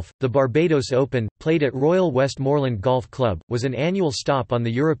 In golf, the Barbados Open, played at Royal Westmoreland Golf Club, was an annual stop on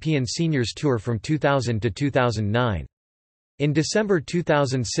the European Seniors Tour from 2000 to 2009. In December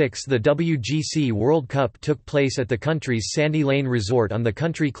 2006 the WGC World Cup took place at the country's Sandy Lane Resort on the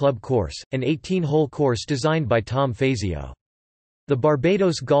Country Club course, an 18-hole course designed by Tom Fazio. The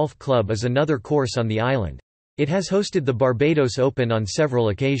Barbados Golf Club is another course on the island. It has hosted the Barbados Open on several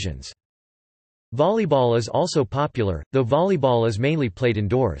occasions. Volleyball is also popular, though volleyball is mainly played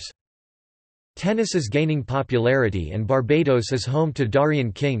indoors. Tennis is gaining popularity and Barbados is home to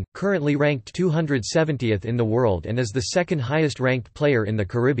Darian King, currently ranked 270th in the world and is the second highest ranked player in the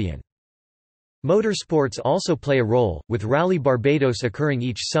Caribbean. Motorsports also play a role, with Rally Barbados occurring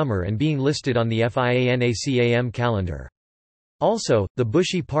each summer and being listed on the FIANACAM calendar. Also, the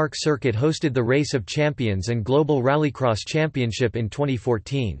Bushy Park Circuit hosted the Race of Champions and Global Rallycross Championship in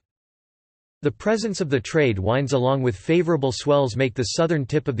 2014. The presence of the trade winds along with favorable swells make the southern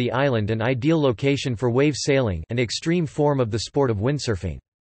tip of the island an ideal location for wave sailing, an extreme form of the sport of windsurfing.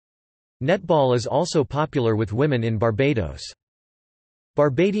 Netball is also popular with women in Barbados.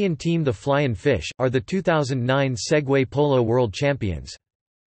 Barbadian team the Flying Fish, are the 2009 Segway Polo World Champions.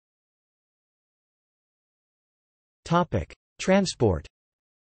 Transport.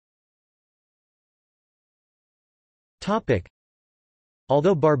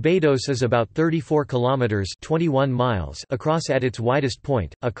 Although Barbados is about 34 kilometers (21 miles) across at its widest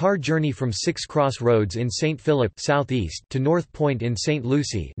point, a car journey from 6 cross roads in St Philip southeast to North Point in St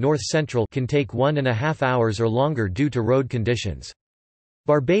Lucie north central can take 1.5 hours or longer due to road conditions.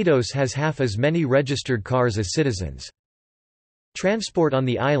 Barbados has half as many registered cars as citizens. Transport on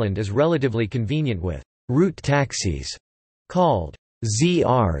the island is relatively convenient with route taxis, called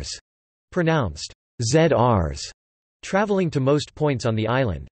ZRs, pronounced ZRs, traveling to most points on the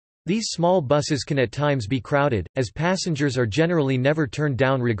island. These small buses can at times be crowded, as passengers are generally never turned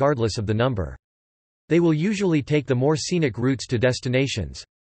down regardless of the number. They will usually take the more scenic routes to destinations.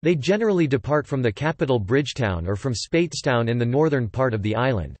 They generally depart from the capital Bridgetown or from Speightstown in the northern part of the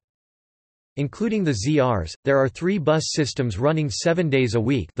island. Including the ZRs, there are 3 bus systems running 7 days a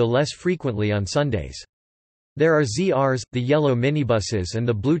week, though less frequently on Sundays. There are ZRs, the yellow minibuses and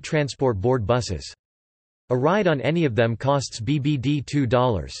the blue Transport Board buses. A ride on any of them costs BBD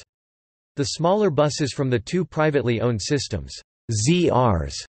 $2. The smaller buses from the 2 privately owned systems,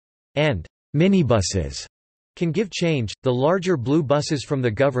 ZRs and minibuses, can give change. The larger blue buses from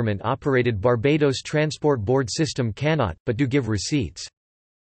the government-operated Barbados Transport Board system cannot, but do give receipts.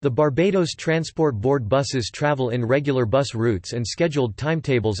 The Barbados Transport Board buses travel in regular bus routes and scheduled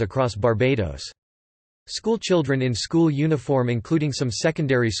timetables across Barbados. Schoolchildren in school uniform including some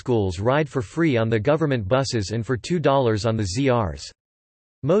secondary schools ride for free on the government buses and for $2 on the ZRs.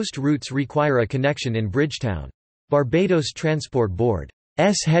 Most routes require a connection in Bridgetown. Barbados Transport Board's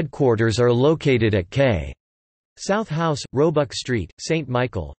headquarters are located at K. South House, Roebuck Street, St.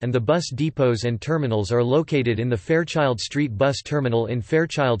 Michael, and the bus depots and terminals are located in the Fairchild Street Bus Terminal in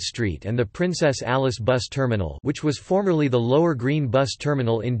Fairchild Street and the Princess Alice Bus Terminal, which was formerly the Lower Green Bus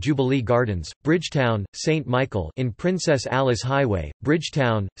Terminal in Jubilee Gardens, Bridgetown, St. Michael in Princess Alice Highway,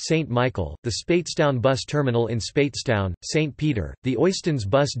 Bridgetown, St. Michael, the Speightstown Bus Terminal in Speightstown, St. Peter, the Oistins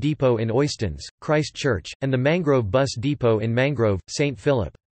Bus Depot in Oistins, Christchurch, and the Mangrove Bus Depot in Mangrove, St.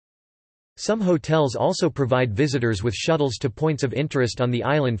 Philip. Some hotels also provide visitors with shuttles to points of interest on the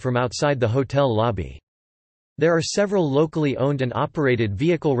island from outside the hotel lobby. There are several locally owned and operated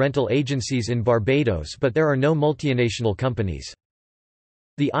vehicle rental agencies in Barbados, but there are no multinational companies.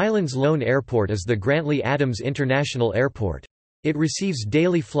 The island's lone airport is the Grantley Adams International Airport. It receives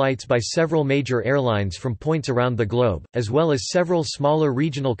daily flights by several major airlines from points around the globe, as well as several smaller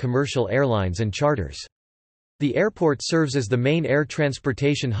regional commercial airlines and charters. The airport serves as the main air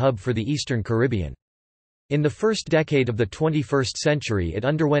transportation hub for the Eastern Caribbean. In the first decade of the 21st century it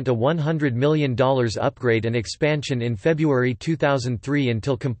underwent a $100 million upgrade and expansion in February 2003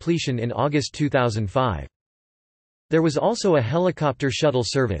 until completion in August 2005. There was also a helicopter shuttle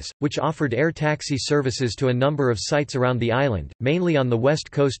service, which offered air taxi services to a number of sites around the island, mainly on the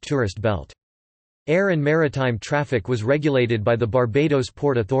West Coast tourist belt. Air and maritime traffic was regulated by the Barbados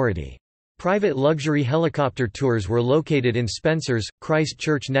Port Authority. Private luxury helicopter tours were located in Spencer's,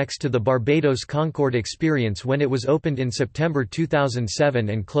 Christchurch next to the Barbados Concorde Experience when it was opened in September 2007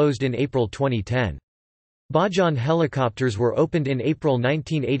 and closed in April 2010. Bajan helicopters were opened in April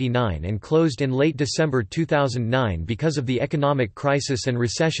 1989 and closed in late December 2009 because of the economic crisis and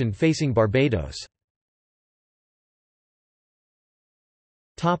recession facing Barbados.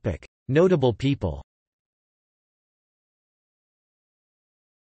 Notable people.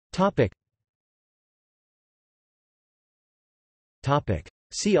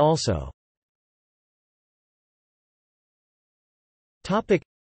 See also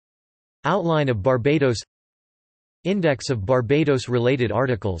Outline of Barbados, Index of Barbados-related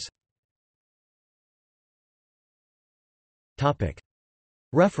articles.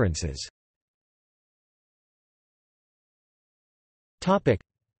 References.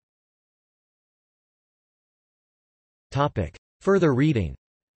 Further reading.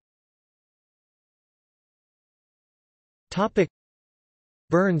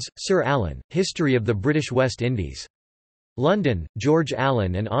 Burns, Sir Alan, History of the British West Indies. London, George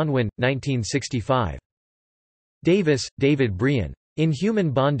Allen and Unwin, 1965. Davis, David Brian.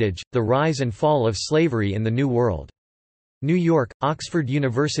 Inhuman Bondage, The Rise and Fall of Slavery in the New World. New York, Oxford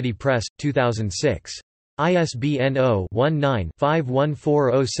University Press, 2006. ISBN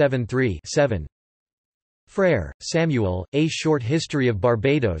 0-19-514073-7. Frere, Samuel, A Short History of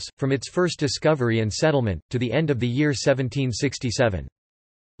Barbados, From its First Discovery and Settlement, to the End of the Year 1767.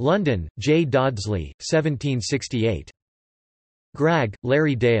 London, J. Dodsley, 1768. Gragg,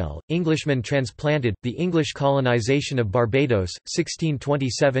 Larry Dale, Englishman transplanted, The English Colonization of Barbados,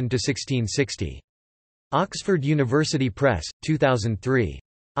 1627–1660. Oxford University Press, 2003.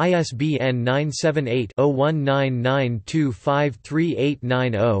 ISBN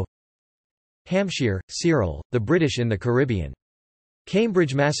 978-0199253890. Hampshire, Cyril, The British in the Caribbean.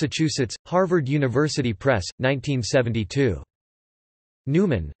 Cambridge, Massachusetts, Harvard University Press, 1972.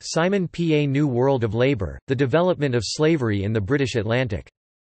 Newman, Simon P. A New World of Labour, The Development of Slavery in the British Atlantic.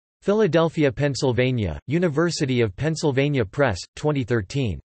 Philadelphia, Pennsylvania, University of Pennsylvania Press,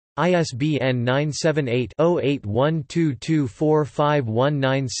 2013. ISBN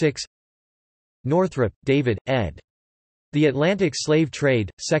 978-0812245196. Northrop, David, ed. The Atlantic Slave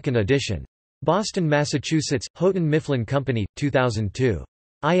Trade, 2nd edition. Boston, Massachusetts, Houghton Mifflin Company, 2002.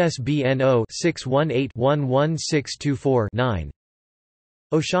 ISBN 0-618-11624-9.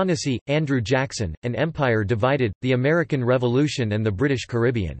 O'Shaughnessy, Andrew Jackson, An Empire Divided, The American Revolution and the British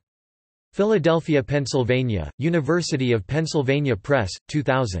Caribbean. Philadelphia, Pennsylvania, University of Pennsylvania Press,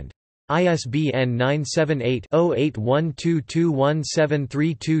 2000. ISBN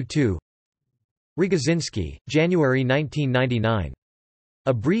 978-0812217322. Rogozhinsky, January 1999.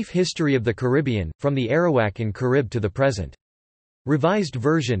 A Brief History of the Caribbean, From the Arawak and Carib to the Present. Revised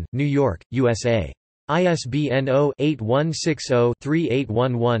version, New York, USA. ISBN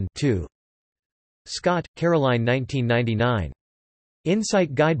 0-8160-3811-2. Scott, Caroline 1999.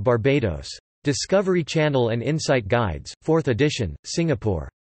 Insight Guide Barbados. Discovery Channel and Insight Guides, 4th edition, Singapore.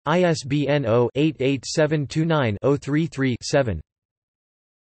 ISBN 0-88729-033-7.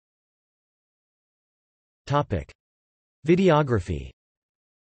 Videography.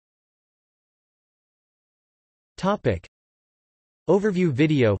 Overview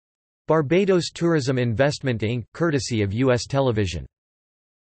video. Barbados Tourism Investment Inc., courtesy of U.S. television.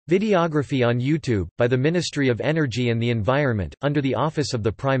 Videography on YouTube, by the Ministry of Energy and the Environment, under the Office of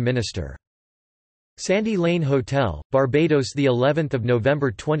the Prime Minister. Sandy Lane Hotel, Barbados, the 11th of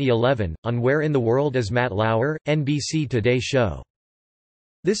November 2011, on Where in the World is Matt Lauer? NBC Today Show.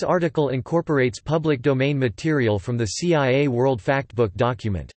 This article incorporates public domain material from the CIA World Factbook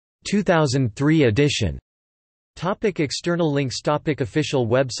document, 2003 edition. External links. Official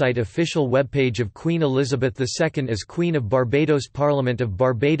website. Official webpage of Queen Elizabeth II as Queen of Barbados. Parliament of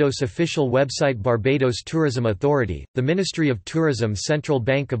Barbados. Official website. Barbados Tourism Authority, the Ministry of Tourism. Central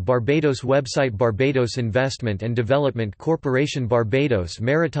Bank of Barbados. Website. Barbados Investment and Development Corporation. Barbados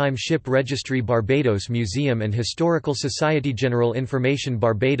Maritime Ship Registry. Barbados Museum and Historical Society. General information.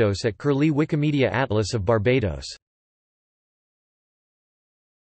 Barbados at Curlie. Wikimedia Atlas of Barbados.